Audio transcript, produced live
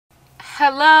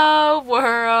Hello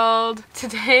world!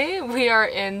 Today we are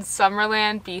in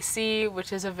Summerland, BC,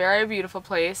 which is a very beautiful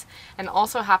place and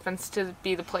also happens to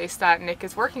be the place that Nick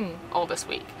is working all this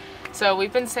week. So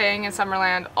we've been staying in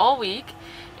Summerland all week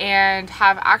and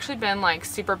have actually been like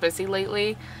super busy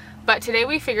lately. But today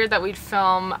we figured that we'd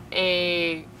film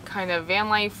a kind of van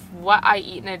life, what I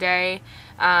eat in a day,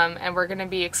 and we're going to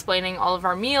be explaining all of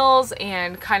our meals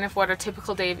and kind of what a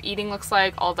typical day of eating looks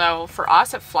like, although for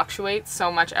us it fluctuates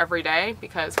so much every day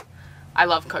because I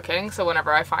love cooking, so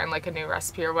whenever I find like a new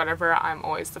recipe or whatever, I'm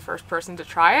always the first person to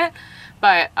try it.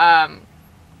 But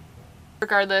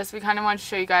regardless, we kind of want to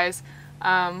show you guys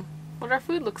what our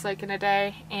food looks like in a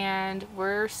day, and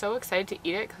we're so excited to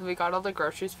eat it because we got all the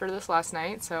groceries for this last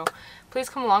night. So please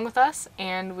come along with us,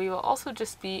 and we will also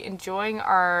just be enjoying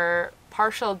our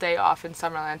partial day off in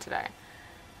Summerland today.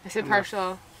 I said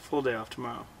partial. Full day off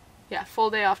tomorrow. Yeah, full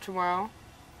day off tomorrow,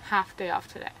 half day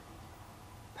off today,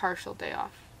 partial day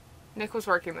off. Nick was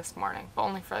working this morning, but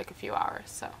only for like a few hours,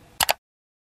 so.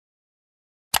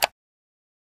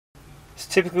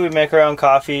 So typically we make our own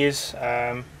coffees.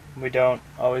 We don't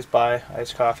always buy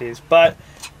iced coffees, but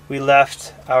we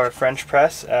left our French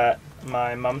press at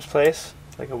my mom's place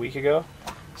like a week ago,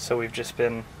 so we've just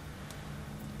been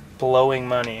blowing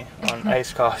money on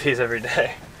iced coffees every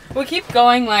day. We keep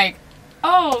going like,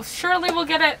 oh, surely we'll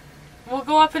get it, we'll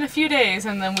go up in a few days,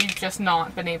 and then we've just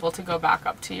not been able to go back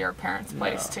up to your parents'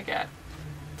 place to get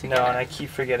and I keep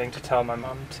forgetting to tell my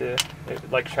mom to,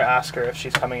 like, try to ask her if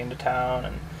she's coming into town,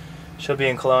 and she'll be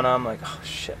in Kelowna. I'm like, oh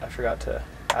shit, I forgot to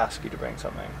ask you to bring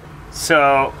something.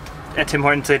 So at Tim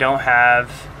Hortons they don't have,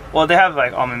 well, they have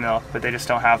like almond milk, but they just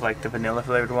don't have like the vanilla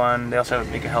flavored one. They also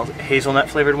make a hazelnut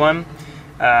flavored one,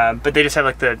 but they just have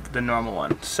like the normal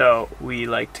one. So we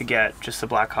like to get just the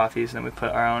black coffees, and then we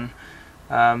put our own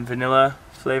vanilla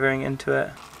flavoring into it.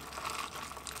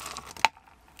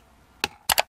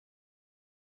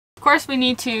 Of course, we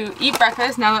need to eat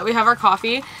breakfast now that we have our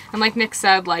coffee, and like Nick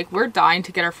said, like, we're dying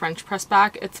to get our French press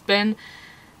back.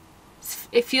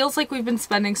 It feels like we've been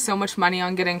spending so much money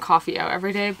on getting coffee out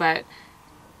every day, but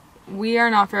we are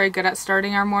not very good at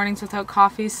starting our mornings without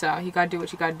coffee, so you gotta do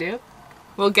what you gotta do.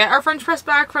 We'll get our French press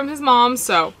back from his mom,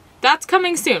 so that's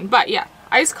coming soon. But yeah,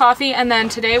 iced coffee. And then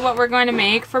today what we're going to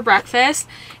make for breakfast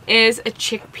is a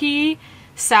chickpea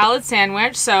salad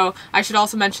sandwich. So I should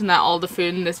also mention that all the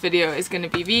food in this video is going to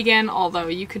be vegan, although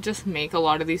you could just make a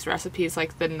lot of these recipes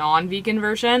like the non-vegan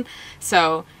version.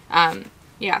 So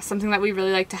yeah, something that we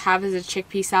really like to have is a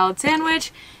chickpea salad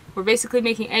sandwich. We're basically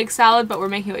making egg salad, but we're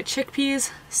making it with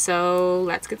chickpeas. So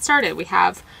let's get started. We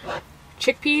have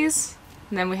chickpeas,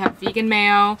 and then we have vegan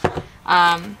mayo.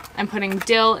 I'm putting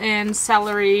dill in,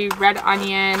 celery, red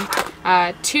onion,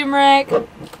 turmeric,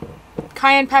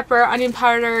 cayenne pepper, onion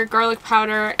powder, garlic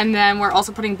powder, and then we're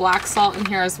also putting black salt in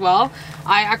here as well.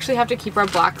 I actually have to keep our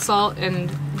black salt in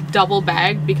double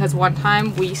bag because one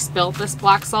time we spilled this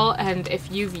black salt, and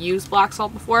if you've used black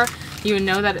salt before, you would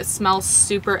know that it smells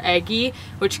super eggy,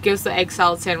 which gives the egg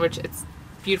salad sandwich its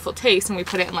beautiful taste. And we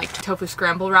put it in like tofu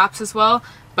scramble wraps as well,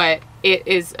 but it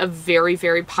is a very,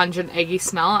 very pungent eggy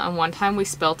smell, and one time we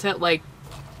spilt it like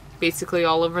basically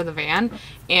all over the van,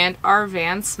 and our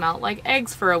van smelled like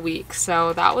eggs for a week,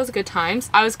 so that was good times.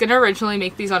 I was gonna originally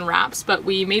make these on wraps, but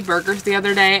we made burgers the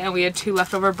other day and we had 2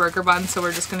 leftover burger buns, so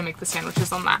we're just gonna make the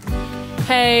sandwiches on that.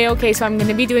 Hey, okay, so I'm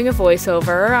gonna be doing a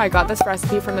voiceover. I got this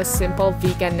recipe from the simple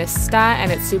Veganista,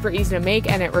 and it's super easy to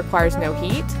make and it requires no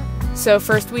heat. So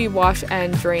first we wash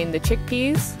and drain the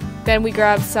chickpeas, then we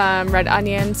grab some red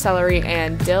onion, celery,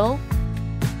 and dill,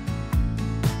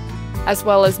 as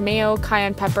well as mayo,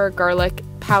 cayenne pepper, garlic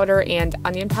powder, and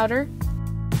onion powder.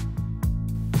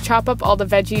 Chop up all the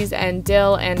veggies and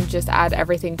dill and just add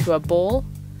everything to a bowl.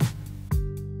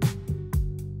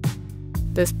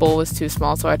 This bowl was too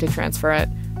small, so I had to transfer it.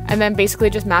 And then basically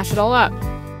just mash it all up.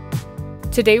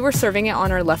 Today we're serving it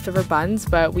on our leftover buns,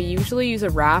 but we usually use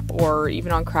a wrap or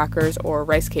even on crackers or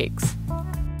rice cakes.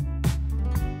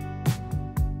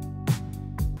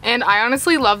 And I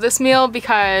honestly love this meal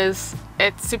because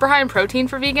it's super high in protein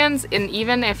for vegans, and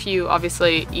even if you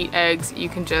obviously eat eggs, you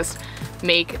can just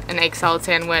make an egg salad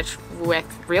sandwich with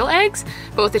real eggs.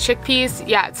 But with the chickpeas,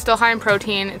 yeah, it's still high in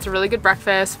protein. It's a really good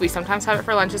breakfast. We sometimes have it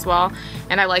for lunch as well,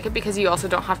 and I like it because you also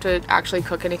don't have to actually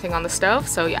cook anything on the stove.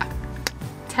 So yeah,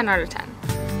 10 out of 10.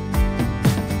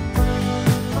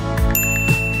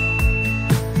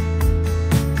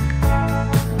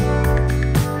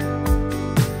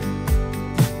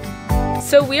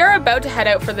 So we are about to head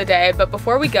out for the day, but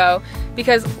before we go,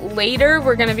 because later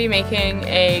we're going to be making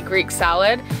a Greek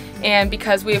salad, and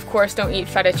because we of course don't eat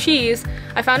feta cheese,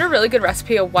 I found a really good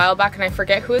recipe a while back and I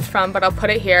forget who it's from, but I'll put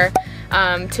it here.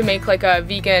 to make like a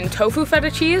vegan tofu feta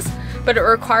cheese, but it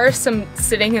requires some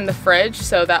sitting in the fridge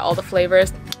so that all the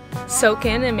flavors soak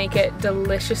in and make it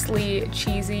deliciously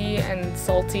cheesy and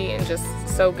salty and just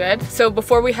so good. So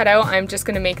before we head out, I'm just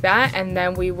gonna make that, and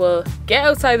then we will get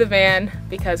outside the van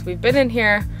because we've been in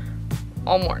here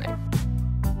all morning.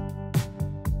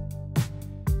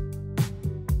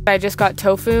 I just got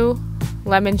tofu,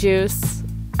 lemon juice,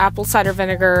 apple cider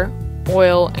vinegar,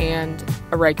 oil, and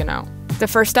oregano. The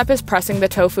first step is pressing the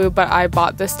tofu, but I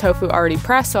bought this tofu already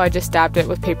pressed, so I just dabbed it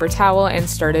with paper towel and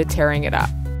started tearing it up.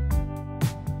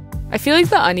 I feel like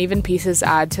the uneven pieces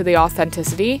add to the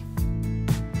authenticity.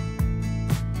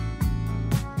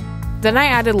 Then I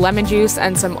added lemon juice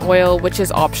and some oil, which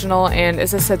is optional and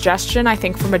is a suggestion I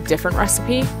think from a different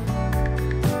recipe.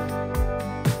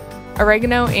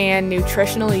 Oregano and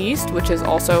nutritional yeast, which is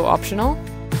also optional.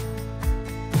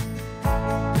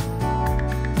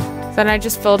 Then I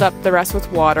just filled up the rest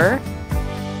with water.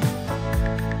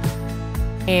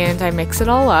 And I mix it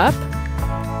all up.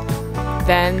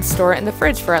 Then store it in the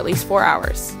fridge for at least 4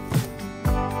 hours.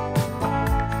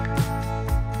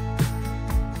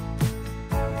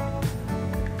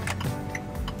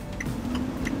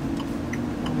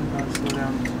 Slow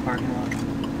down this parking lot.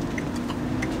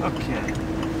 Okay.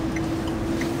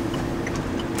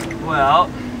 Well,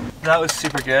 that was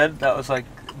super good. That was like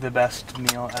the best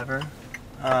meal ever.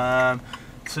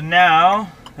 So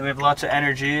now that we have lots of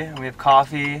energy and we have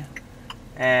coffee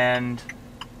and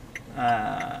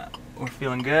we're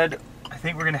feeling good, I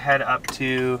think we're gonna head up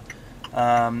to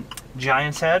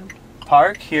Giant's Head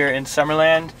Park here in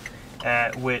Summerland,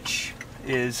 which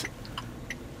is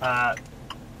a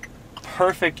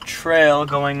perfect trail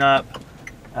going up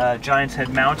Giant's Head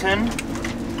Mountain,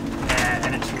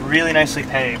 and it's really nicely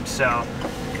paved. So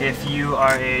if you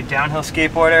are a downhill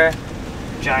skateboarder,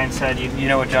 Giant's Head, you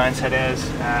know what Giant's Head is.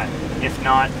 If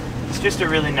not, it's just a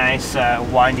really nice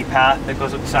windy path that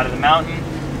goes up the side of the mountain.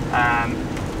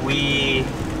 We,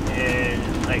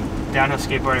 like downhill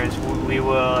skateboarders, we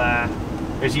will,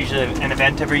 there's usually an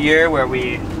event every year where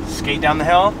we skate down the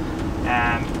hill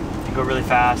and go really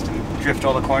fast and drift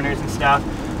all the corners and stuff.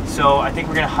 So I think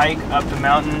we're gonna hike up the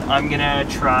mountain. I'm gonna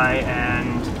try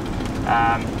and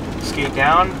skate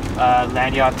down.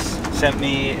 Land Yachts sent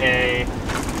me a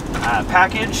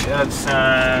package of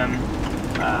some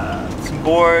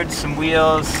boards, some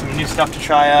wheels, some new stuff to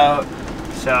try out.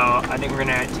 So I think we're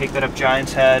gonna take that up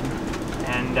Giant's Head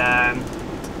and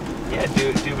yeah, do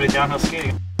a bit of downhill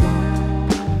skating.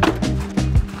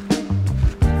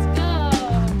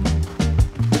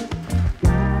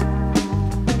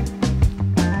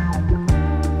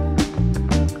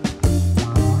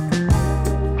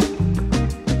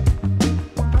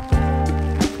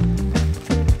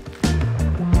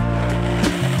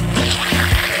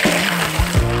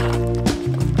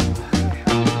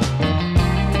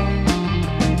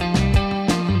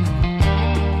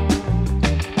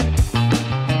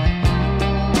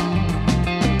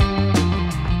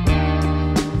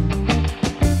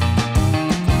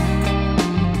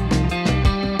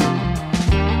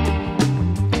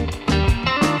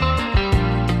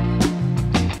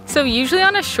 So usually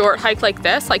on a short hike like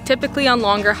this, like typically on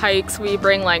longer hikes, we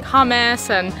bring like hummus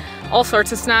and all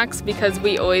sorts of snacks because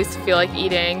we always feel like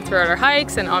eating throughout our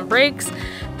hikes and on breaks.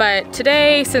 But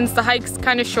today, since the hike's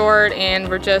kind of short and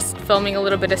we're just filming a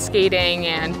little bit of skating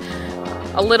and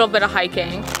a little bit of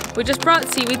hiking, we just brought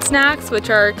seaweed snacks, which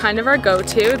are kind of our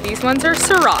go-to. These ones are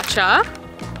sriracha.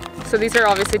 So these are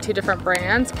obviously two different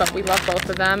brands, but we love both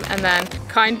of them. And then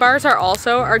Kind bars are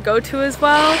also our go-to as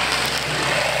well.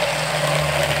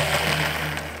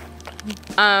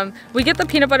 We get the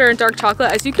peanut butter and dark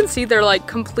chocolate. As you can see, they're like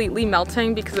completely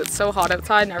melting because it's so hot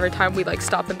outside, and every time we like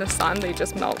stop in the sun, they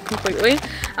just melt completely.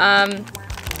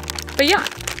 But yeah,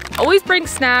 always bring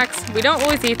snacks. We don't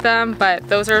always eat them, but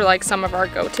those are like some of our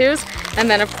go-tos. And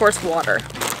then of course water.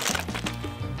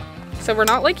 So we're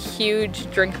not like huge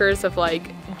drinkers of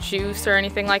like juice or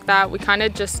anything like that. We kind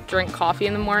of just drink coffee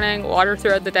in the morning, water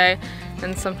throughout the day,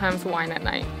 and sometimes wine at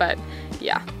night. But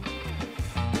yeah.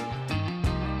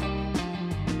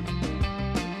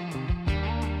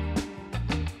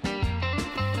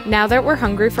 Now that we're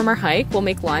hungry from our hike, we'll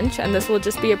make lunch, and this will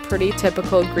just be a pretty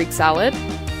typical Greek salad.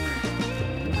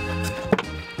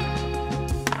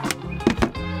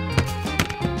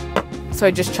 So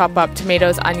I just chop up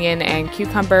tomatoes, onion, and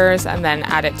cucumbers, and then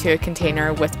add it to a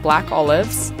container with black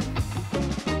olives.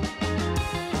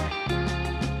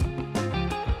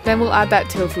 Then we'll add that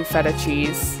tofu feta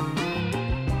cheese.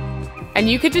 And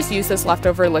you could just use this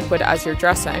leftover liquid as your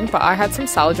dressing, but I had some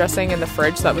salad dressing in the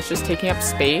fridge that was just taking up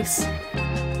space.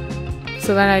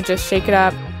 So then I just shake it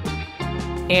up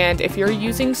And if you're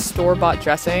using store-bought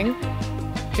dressing,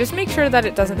 just make sure that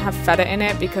it doesn't have feta in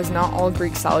it because not all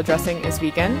Greek salad dressing is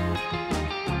vegan.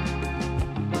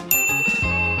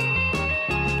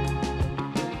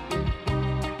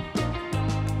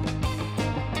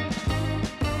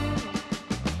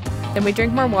 Then we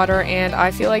drink more water and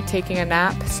I feel like taking a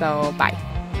nap, so bye.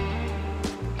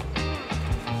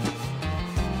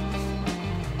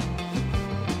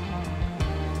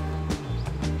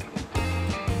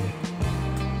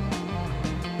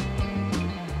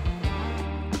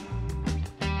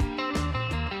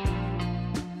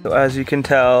 So as you can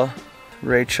tell,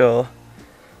 Rachel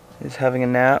is having a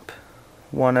nap,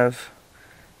 one of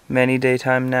many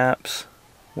daytime naps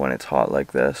when it's hot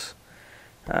like this.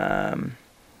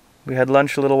 We had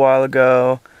lunch a little while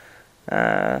ago,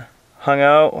 hung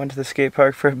out, went to the skate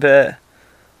park for a bit.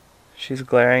 She's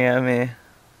glaring at me,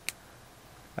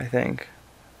 I think.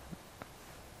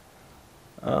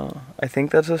 Oh, I think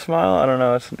that's a smile. I don't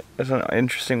know, it's an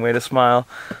interesting way to smile.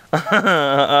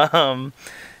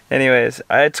 Anyways,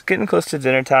 it's getting close to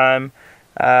dinner time.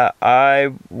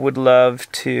 I would love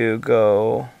to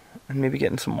go and maybe get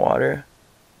in some water,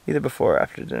 either before or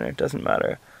after dinner, it doesn't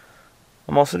matter.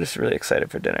 I'm also just really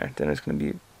excited for dinner. Dinner's gonna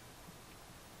be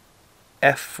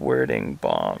F-wording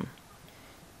bomb.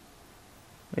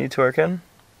 Are you twerking?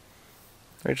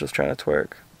 Rachel's trying to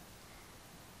twerk.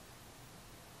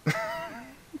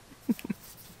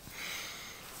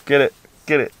 Get it,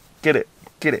 get it, get it,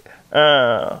 get it.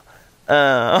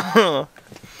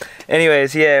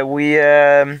 Anyways, yeah, we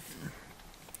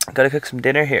gotta cook some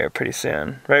dinner here pretty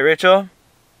soon. Right, Rachel?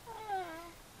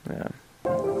 Yeah.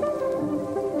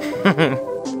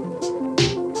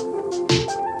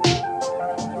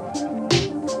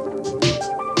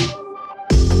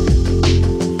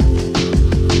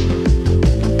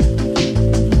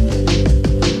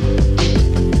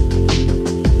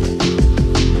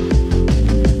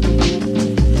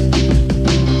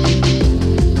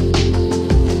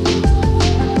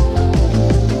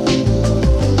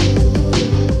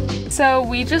 So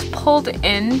we just pulled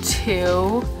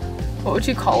into, what would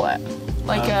you call it?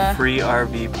 Like a free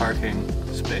RV parking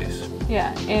space.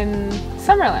 Yeah, in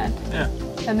Summerland. Yeah.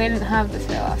 And they didn't have this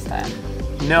here last time.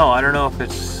 No, I don't know if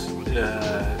it's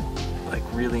like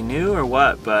really new or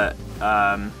what, but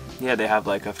yeah, they have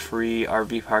like a free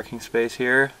RV parking space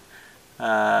here.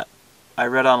 I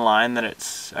read online that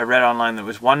it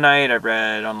was one night. I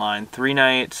read online 3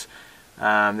 nights.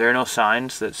 There are no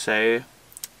signs that say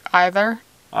either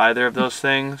of those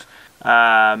things.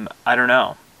 I don't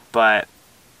know, but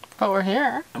we're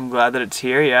here. I'm glad that it's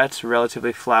here. Yeah, it's a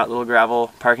relatively flat little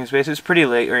gravel parking space. It's pretty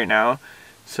late right now,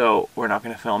 so we're not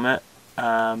going to film it.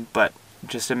 But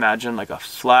just imagine like a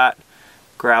flat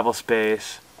gravel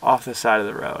space off the side of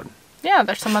the road. Yeah,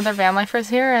 there's some other van lifers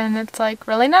here and it's like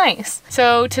really nice.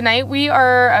 So tonight we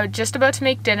are just about to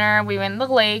make dinner. We went to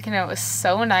the lake and it was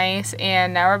so nice,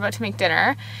 and now we're about to make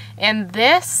dinner. And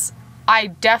this, I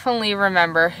definitely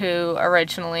remember who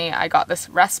originally I got this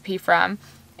recipe from,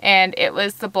 and it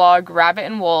was the blog Rabbit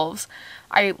and Wolves.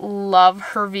 I love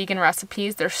her vegan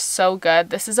recipes. They're so good.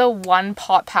 This is a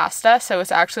 1-pot pasta, so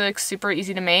it's actually like super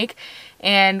easy to make.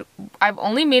 And I've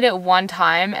only made it one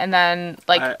time, and then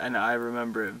like I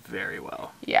remember it very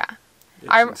well. Yeah.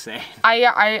 It's insane.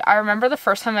 I remember the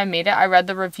first time I made it, I read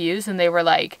the reviews and they were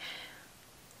like,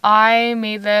 I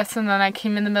made this and then I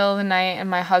came in the middle of the night and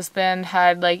my husband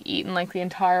had like eaten like the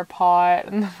entire pot,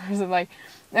 and the person like,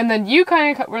 and then you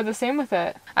kind of were the same with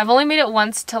it. I've only made it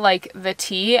once to like the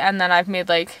tea, and then I've made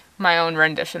like my own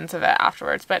renditions of it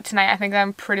afterwards. But tonight I think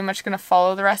I'm pretty much going to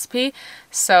follow the recipe.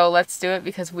 So let's do it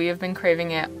because we have been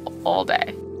craving it all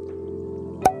day.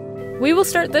 We will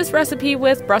start this recipe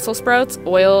with Brussels sprouts,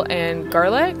 oil, and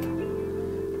garlic.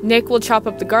 Nick will chop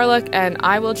up the garlic and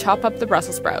I will chop up the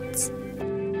Brussels sprouts.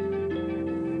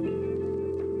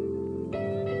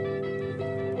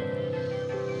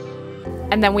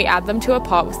 And then we add them to a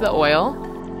pot with the oil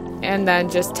and then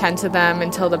just tend to them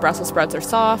until the Brussels sprouts are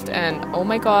soft. And oh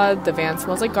my god, the van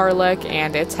smells like garlic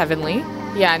and it's heavenly.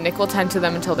 Yeah, Nick will tend to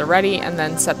them until they're ready and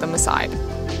then set them aside.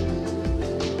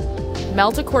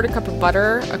 Melt a 1/4 cup of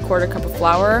butter, a 1/4 cup of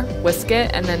flour, whisk it,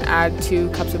 and then add 2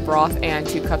 cups of broth and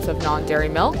 2 cups of non-dairy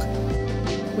milk.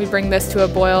 We bring this to a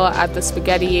boil, add the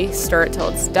spaghetti, stir it till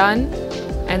it's done,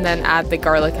 and then add the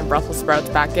garlic and Brussels sprouts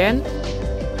back in.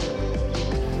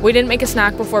 We didn't make a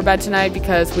snack before bed tonight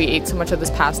because we ate so much of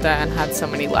this pasta and had so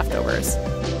many leftovers.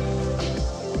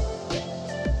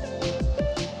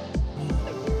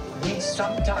 We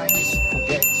sometimes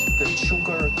forget that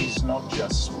sugar is not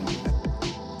just sweet.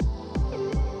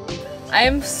 I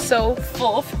am so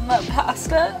full from that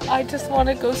pasta. I just want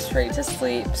to go straight to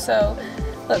sleep. So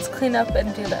let's clean up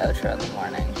and do the outro in the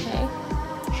morning, okay?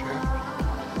 Sure.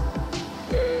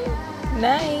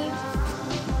 Night.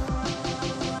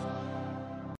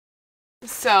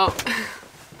 So,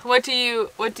 what do you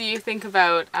think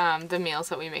about the meals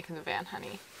that we make in the van,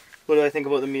 honey? What do I think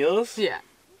about the meals? Yeah.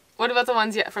 What about the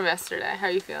ones from yesterday? How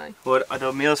are you feeling? What are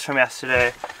the meals from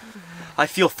yesterday? I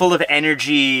feel full of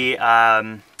energy.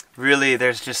 Really,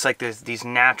 there's just like these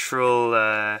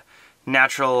natural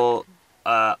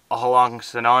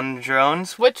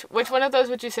halonxanondrones. Which one of those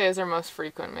would you say is our most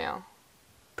frequent meal?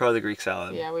 Probably the Greek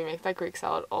salad. Yeah, we make that Greek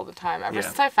salad all the time. Ever Yeah.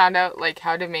 since I found out like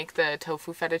how to make the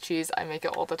tofu feta cheese, I make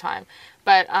it all the time.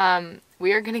 But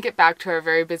we are gonna get back to our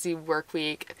very busy work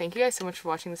week. Thank you guys so much for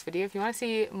watching this video. If you want to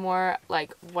see more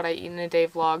like what I eat in a day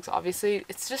vlogs, obviously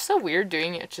it's just so weird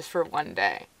doing it just for one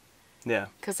day. Yeah.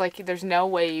 Because like there's no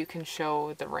way you can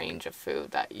show the range of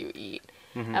food that you eat.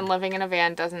 Mm-hmm. And living in a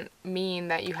van doesn't mean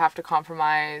that you have to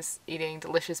compromise eating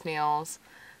delicious meals.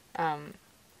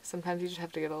 Sometimes you just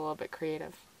have to get a little bit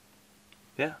creative.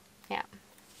 Yeah. Yeah.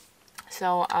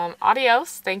 So,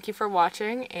 adios. Thank you for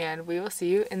watching, and we will see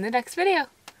you in the next video.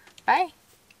 Bye.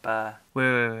 Bye.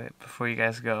 Wait. Before you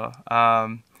guys go,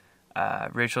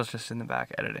 Rachel's just in the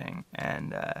back editing,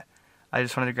 and I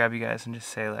just wanted to grab you guys and just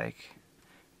say, like,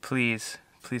 please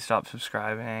stop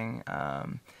subscribing.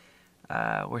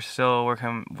 We're still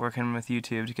working with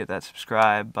YouTube to get that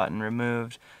subscribe button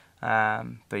removed.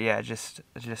 But yeah, just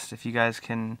if you guys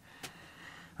can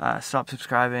stop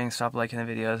subscribing, stop liking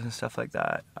the videos and stuff like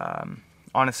that.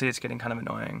 Honestly, it's getting kind of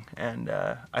annoying, and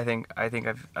I think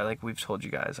we've told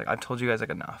you guys, like I've told you guys like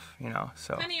enough, you know.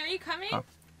 So. Honey, are you coming?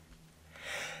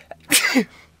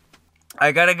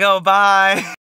 I gotta go. Bye.